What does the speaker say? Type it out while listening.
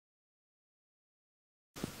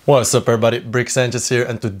What's up everybody, Brick Sanchez here,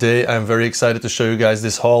 and today I'm very excited to show you guys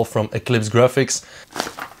this haul from EclipseGrafx.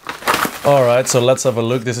 Alright, so let's have a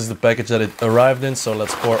look. This is the package that it arrived in, so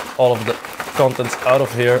let's pour all of the contents out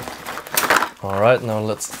of here. Alright, now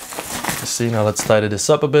let's tidy this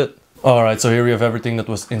up a bit. Alright, so here we have everything that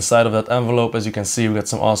was inside of that envelope. As you can see, we got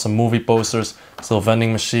some awesome movie posters, still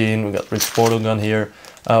vending machine, we got Rick's portal gun here,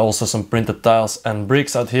 also some printed tiles and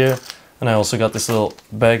bricks out here. And I also got this little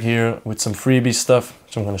bag here with some freebie stuff,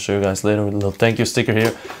 which I'm going to show you guys later with a little thank you sticker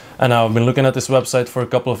here. And I've been looking at this website for a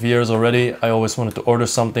couple of years already. I always wanted to order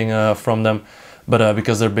something from them, but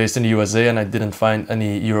because they're based in the USA and I didn't find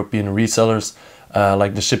any European resellers,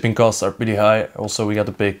 like the shipping costs are pretty high. Also, we got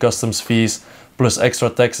to pay customs fees plus extra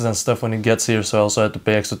taxes and stuff when it gets here. So I also had to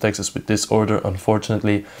pay extra taxes with this order,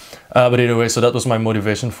 unfortunately. But either way, so that was my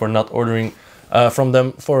motivation for not ordering from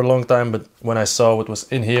them for a long time. But when I saw what was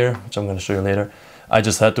in here, which I'm going to show you later, I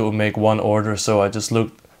just had to make one order. So I just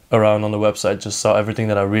looked around on the website, just saw everything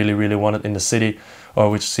that I really wanted in the city, or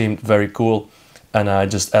which seemed very cool, and I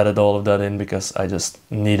just added all of that in because I just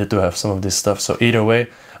needed to have some of this stuff. So either way,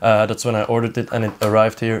 that's when I ordered it, and it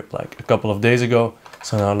arrived here like a couple of days ago.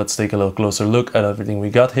 So now let's take a little closer look at everything we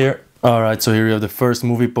got here. Alright, so here we have the first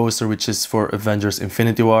movie poster, which is for Avengers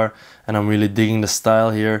Infinity War, and I'm really digging the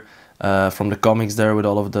style here. From the comics there with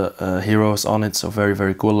all of the heroes on it, so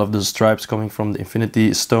very cool. Love the stripes coming from the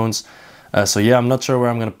Infinity Stones. So yeah, I'm not sure where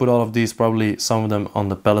I'm gonna put all of these. Probably some of them on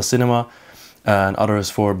the Palace Cinema and others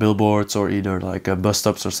for billboards or either like bus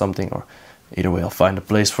stops or something, or either way I'll find a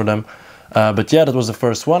place for them. But yeah, that was the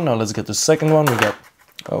first one. Now let's get to the second one.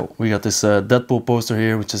 We got this Deadpool poster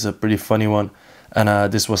here, which is a pretty funny one,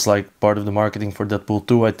 and this was like part of the marketing for Deadpool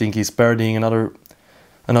 2. I think he's parodying another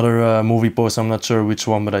movie poster. I'm not sure which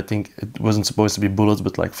one, but I think it wasn't supposed to be bullets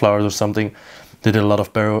but like flowers or something. They did a lot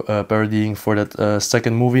of parodying for that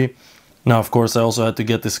second movie. Now of course I also had to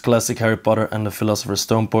get this classic Harry Potter and the Philosopher's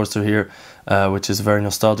Stone poster here, which is very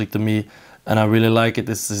nostalgic to me, and I really like it.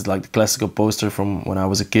 This is like the classical poster from when I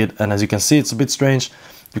was a kid, and as you can see, it's a bit strange.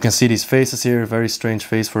 You can see these faces here, very strange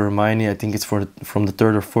face for Hermione. I think it's from the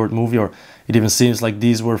third or fourth movie, or it even seems like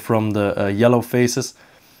these were from the yellow faces.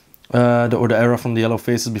 Or the era from the yellow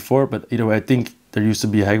faces before, but either way I think there used to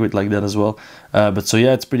be a Hagrid like that as well. But so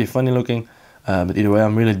yeah, it's pretty funny looking, but either way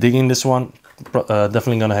I'm really digging this one.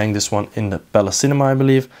 Definitely gonna hang this one in the Palace Cinema, I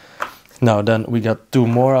believe. Now then we got two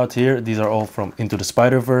more out here. These are all from Into the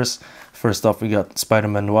Spider-Verse. First off, we got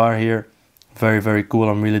Spider-Man Noir here. Very cool.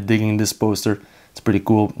 I'm really digging this poster. It's pretty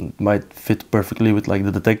cool. It might fit perfectly with like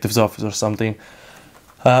the detective's office or something.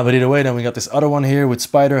 But either way, then we got this other one here with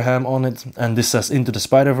Spider-Ham on it, and this says Into the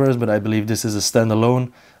Spider-Verse, but I believe this is a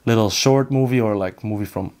standalone little short movie, or like movie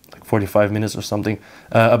from like 45 minutes or something,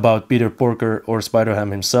 about Peter Porker or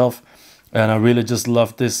Spider-Ham himself. And I really just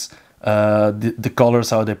love this, the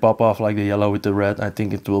colors, how they pop off, like the yellow with the red. I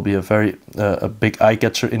think it will be a big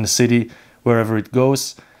eye-catcher in the city, wherever it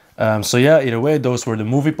goes. So yeah, either way, those were the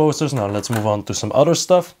movie posters. Now let's move on to some other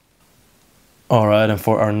stuff. Alright, and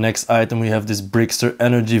for our next item we have this Brickster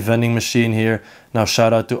Energy vending machine here. Now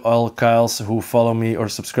shout out to all Kyles who follow me or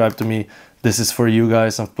subscribe to me. This is for you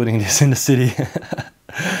guys. I'm putting this in the city.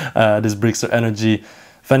 This Brickster Energy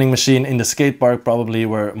vending machine in the skate park, probably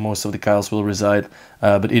where most of the Kyles will reside.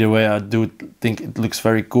 But either way, I do think it looks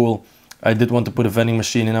very cool. I did want to put a vending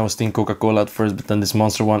machine in. I was thinking Coca-Cola at first, but then this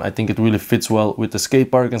monster one, I think it really fits well with the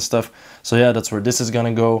skate park and stuff. So yeah, that's where this is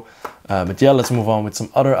gonna go. But yeah, let's move on with some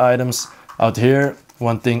other items. Out here,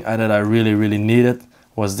 one thing that I really needed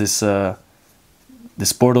was this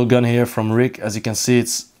this portal gun here from Rick. As you can see,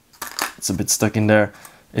 it's a bit stuck in there.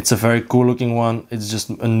 It's a very cool looking one. It's just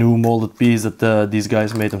a new molded piece that these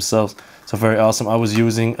guys made themselves. So very awesome. I was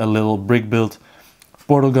using a little brick built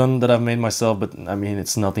portal gun that I've made myself, but I mean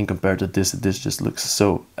it's nothing compared to this. This just looks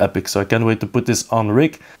so epic, so I can't wait to put this on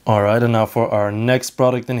Rick. Alright, and now for our next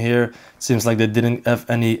product in here. It seems like they didn't have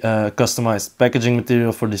any customized packaging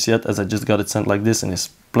material for this yet, as I just got it sent like this in this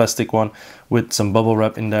plastic one with some bubble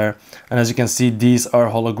wrap in there. And as you can see, these are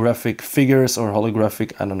holographic figures, or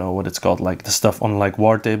holographic, I don't know what it's called, like the stuff on like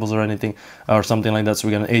war tables or anything or something like that. So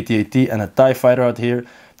we got an AT-AT and a TIE fighter out here.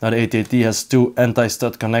 Now the AT-AT has two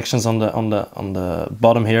anti-stud connections on the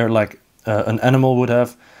bottom here, like an animal would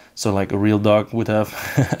have, so like a real dog would have.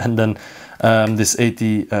 And then this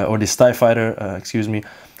this TIE fighter, excuse me,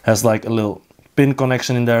 has like a little pin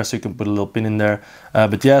connection in there, so you can put a little pin in there.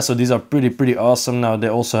 But yeah, so these are pretty awesome. Now they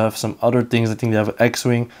also have some other things. I think they have an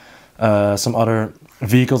X-wing, some other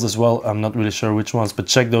vehicles as well. I'm not really sure which ones, but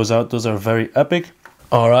check those out. Those are very epic.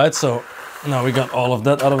 All right, so now we got all of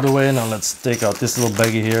that out of the way. Now let's take out this little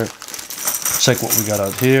baggie here. Check what we got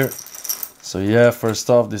out here. So yeah, first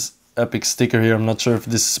off, this epic sticker here. I'm not sure if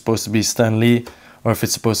this is supposed to be Stan Lee or if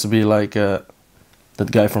it's supposed to be like that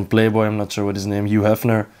guy from Playboy. I'm not sure what his name, Hugh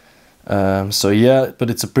Hefner. So yeah, but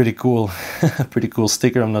it's a pretty cool pretty cool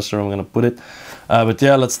sticker. I'm not sure I'm gonna put it, but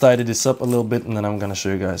yeah, let's tidy this up a little bit and then I'm gonna show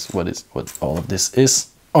you guys what all of this is.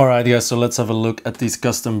 Alright guys, so let's have a look at these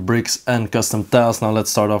custom bricks and custom tiles. Now let's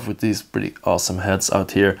start off with these pretty awesome heads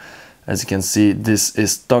out here. As you can see, this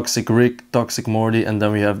is Toxic Rick, Toxic Morty, and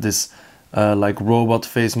then we have this like robot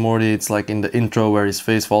face Morty. It's like in the intro where his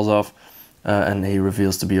face falls off and he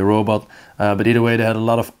reveals to be a robot. But either way, they had a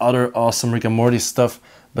lot of other awesome Rick and Morty stuff,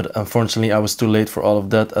 but unfortunately I was too late for all of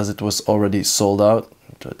that as it was already sold out.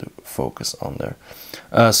 Try to focus on there.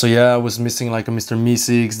 So yeah, I was missing like a Mr.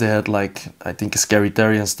 Meeseeks. They had like, I think, a Scary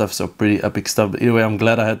Terry and stuff, so pretty epic stuff. But either way, I'm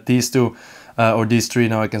glad I had these two or these three.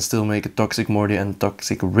 Now I can still make a Toxic Morty and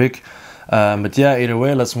Toxic Rick. But yeah, either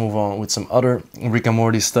way, let's move on with some other Rick and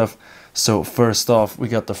Morty stuff. So first off, we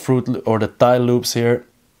got the fruit or the tile loops here.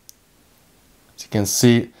 As you can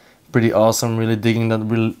see, pretty awesome. Really digging that,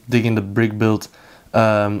 really digging the brick build.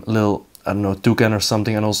 Little, I don't know, toucan or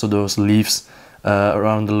something, and also those leaves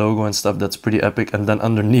around the logo and stuff. That's pretty epic. And then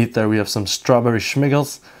underneath there we have some strawberry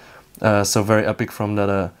schmiggles, so very epic from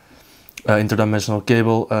that interdimensional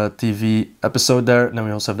cable TV episode there. And then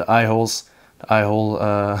we also have the eye holes, the eye hole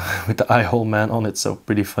with the eye hole man on it, so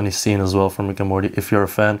pretty funny scene as well from Rick and Morty. If you're a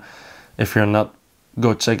fan, if you're not,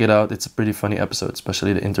 go check it out. It's a pretty funny episode,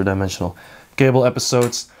 especially the interdimensional cable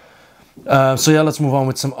episodes. So yeah, let's move on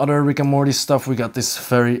with some other Rick and Morty stuff. We got this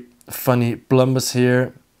very funny plumbus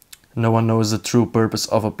here. No one knows the true purpose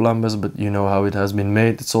of a plumbus, but you know how it has been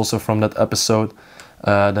made. It's also from that episode.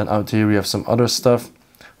 Then out here we have some other stuff.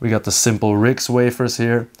 We got the Simple Rick's wafers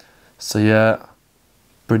here. So yeah,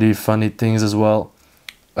 pretty funny things as well.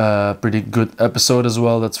 Pretty good episode as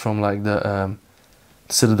well. That's from like the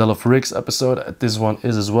Citadel of Rick's episode. This one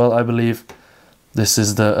is as well, I believe. This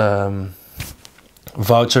is the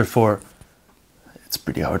voucher for, it's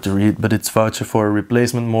pretty hard to read, but it's voucher for a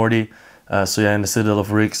replacement Morty. So yeah, in the Citadel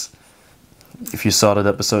of Rick's, if you saw that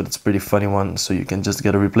episode, it's a pretty funny one, so you can just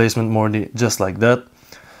get a replacement Morty just like that.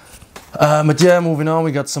 But yeah, moving on,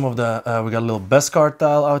 we got some of the we got a little Beskar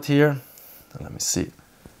tile out here. Let me see,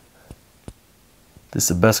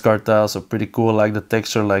 this is a Beskar tile, so pretty cool. Like the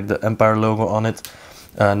texture, like the Empire logo on it.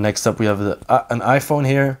 Next up we have an iPhone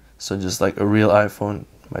here, so just like a real iPhone.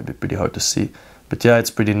 Might be pretty hard to see, but yeah,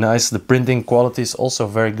 it's pretty nice. The printing quality is also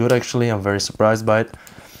very good actually. I'm very surprised by it.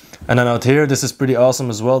 And then out here, this is pretty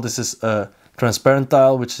awesome as well. This is a transparent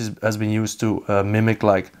tile, which has been used to mimic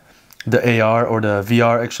like the AR or the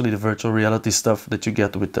VR, actually the virtual reality stuff that you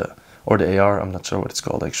get with the, or the AR, I'm not sure what it's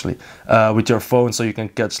called actually, with your phone. So you can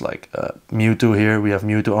catch like Mewtwo here. We have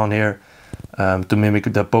Mewtwo on here to mimic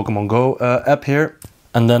the Pokemon Go app here.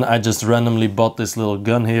 And then I just randomly bought this little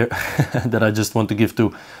gun here that I just want to give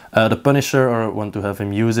to the Punisher, or want to have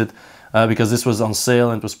him use it. Because this was on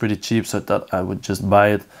sale and it was pretty cheap, so I thought I would just buy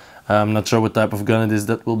it. I'm not sure what type of gun it is.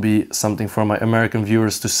 That will be something for my American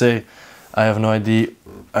viewers to say. I have no idea.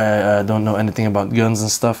 I don't know anything about guns and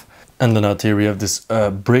stuff. And then out here we have this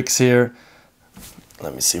bricks here.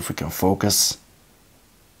 Let me see if we can focus.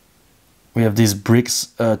 We have these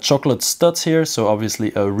bricks chocolate studs here. So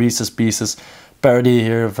obviously Reese's Pieces parody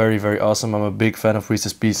here. Very, very awesome. I'm a big fan of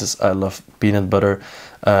Reese's Pieces. I love peanut butter.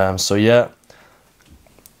 So yeah.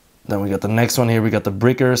 Then we got the next one here, we got the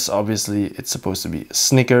Brickers. Obviously it's supposed to be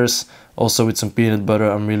Snickers, also with some peanut butter.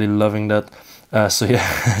 I'm really loving that. So yeah,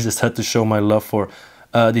 I just had to show my love for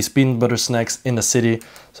these peanut butter snacks in the city.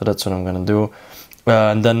 So that's what I'm gonna do.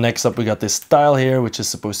 And then next up we got this tile here, which is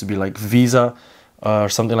supposed to be like Visa or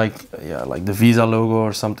something like, yeah, like the Visa logo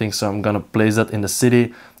or something. So I'm gonna place that in the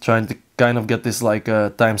city, trying to kind of get this like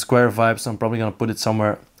Times Square vibe. So I'm probably gonna put it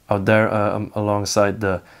somewhere out there alongside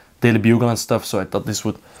the Daily Bugle and stuff. So I thought this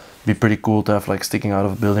would be pretty cool to have like sticking out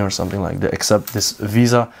of a building or something like that, accept this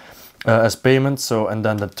Visa as payment. So, and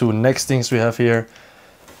then the two next things we have here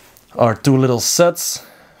are two little sets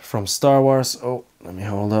from Star Wars. Oh, let me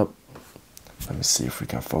hold up. Let me see if we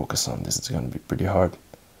can focus on this. It's gonna be pretty hard.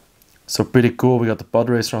 So pretty cool. We got the pod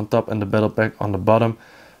racer on top and the battle pack on the bottom.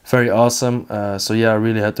 Very awesome. So yeah, I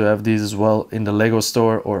really had to have these as well in the Lego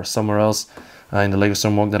store or somewhere else. In the Lego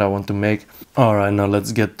store mock that I want to make. Alright, now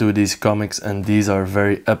let's get to these comics, and these are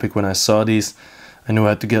very epic. When I saw these, I knew I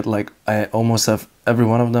had to get like, I almost have every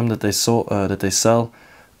one of them that they sell,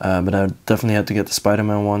 but I definitely had to get the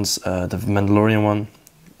Spider-Man ones, the Mandalorian one,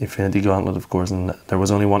 Infinity Gauntlet of course, and there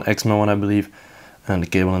was only one X-Men one I believe, and the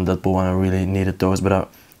Cable and Deadpool one. I really needed those, but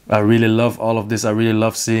I really love all of this. I really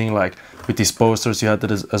love seeing, like, with these posters, you had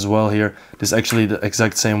that as well here. This is actually the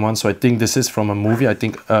exact same one. So I think this is from a movie, I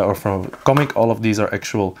think, or from a comic. All of these are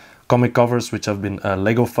actual comic covers, which have been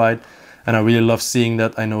Lego-fied. And I really love seeing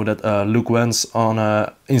that. I know that Luke Wentz on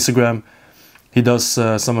Instagram, he does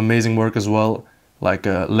some amazing work as well, like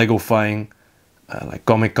Lego-fying, like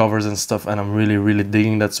comic covers and stuff. And I'm really, really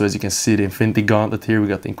digging that. So as you can see, the Infinity Gauntlet here, we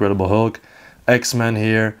got the Incredible Hulk, X-Men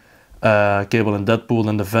here, Cable and Deadpool,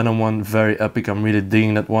 and the Venom one, very epic. I'm really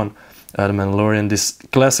digging that one. The Mandalorian, this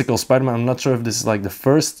classical Spider-Man. I'm not sure if this is like the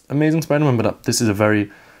first Amazing Spider-Man, but this is a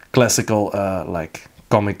very classical like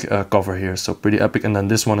comic cover here, so pretty epic. And then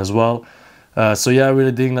this one as well. So yeah,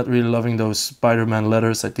 really digging that, really loving those Spider-Man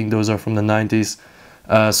letters. I think those are from the 90s.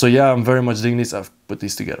 So yeah, I'm very much digging these. I've put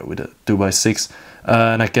these together with a 2x6,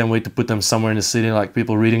 and I can't wait to put them somewhere in the city, like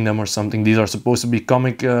people reading them or something. These are supposed to be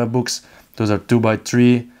comic books. Those are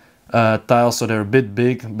 2x3 tiles, so they're a bit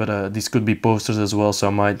big, but these could be posters as well, so I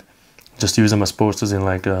might just use them as posters in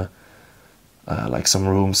like some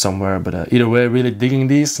room somewhere. But either way, really digging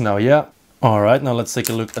these. Now, yeah. Alright, now let's take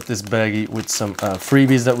a look at this baggie with some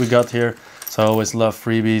freebies that we got here. So I always love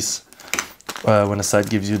freebies when a site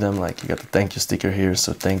gives you them. Like, you got the thank you sticker here,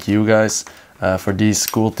 so thank you guys for these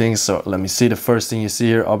cool things. So let me see, the first thing you see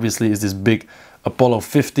here obviously is this big Apollo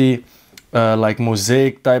 50 like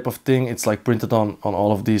mosaic type of thing. It's like printed on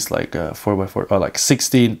all of these like 4x4 or like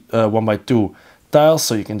 16 1x2 tiles,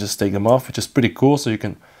 so you can just take them off, which is pretty cool. So you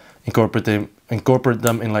can incorporate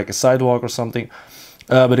them in like a sidewalk or something.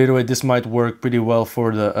 But either way, this might work pretty well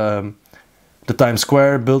for the Times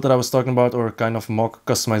Square build that I was talking about, or kind of mock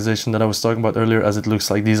customization that I was talking about earlier, as it looks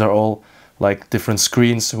like these are all like different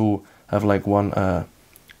screens who have like one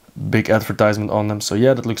big advertisement on them. So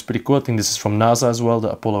yeah, that looks pretty cool. I think this is from NASA as well,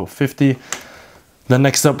 the Apollo 50. Then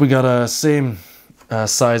next up we got a same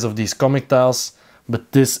size of these comic tiles,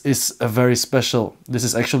 but this is a very special. This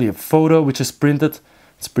is actually a photo which is printed.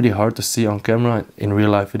 It's pretty hard to see on camera. In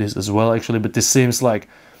real life it is as well actually, but this seems like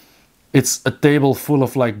it's a table full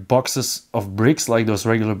of like boxes of bricks, like those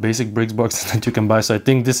regular basic bricks boxes that you can buy. So I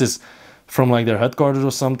think this is from like their headquarters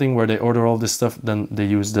or something, where they order all this stuff, then they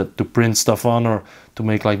use that to print stuff on, or to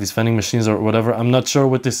make like these vending machines or whatever. I'm not sure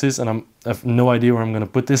what this is, and I have no idea where I'm gonna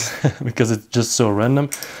put this because it's just so random.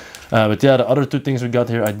 But yeah, the other two things we got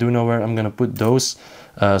here, I do know where I'm gonna put those.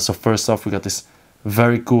 So first off, we got this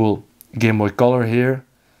very cool Game Boy Color here.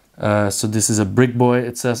 So this is a Brick Boy,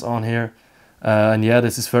 it says on here. And yeah,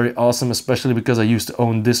 this is very awesome, especially because I used to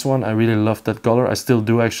own this one. I really love that color. I still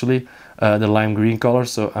do actually, the lime green color.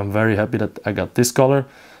 So I'm very happy that I got this color.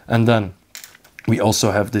 And then we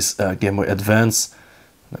also have this Game Boy Advance.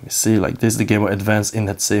 Let me see, like this, the Game Boy Advance in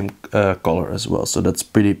that same color as well. So that's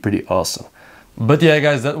pretty awesome. But yeah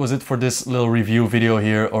guys, that was it for this little review video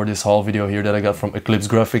here, or this haul video here that I got from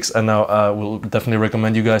EclipseGrafx. And now I will definitely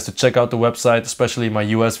recommend you guys to check out the website, especially my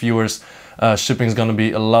US viewers. Shipping is gonna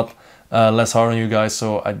be a lot less hard on you guys,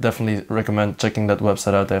 so I definitely recommend checking that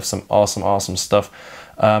website out. They have some awesome stuff.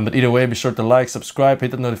 But either way, be sure to like, subscribe,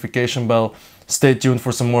 hit the notification bell. Stay tuned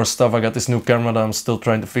for some more stuff. I got this new camera that I'm still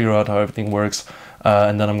trying to figure out how everything works,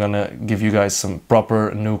 and then I'm gonna give you guys some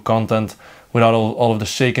proper new content without all of the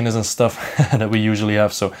shakiness and stuff that we usually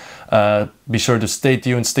have. So be sure to stay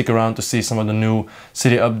tuned, stick around to see some of the new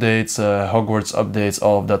city updates, Hogwarts updates.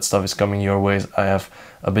 All of that stuff is coming your way. I have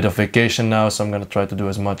a bit of vacation now, so I'm gonna try to do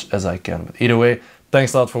as much as I can. But either way,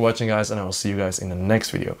 thanks a lot for watching guys, and I will see you guys in the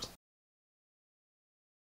next videos.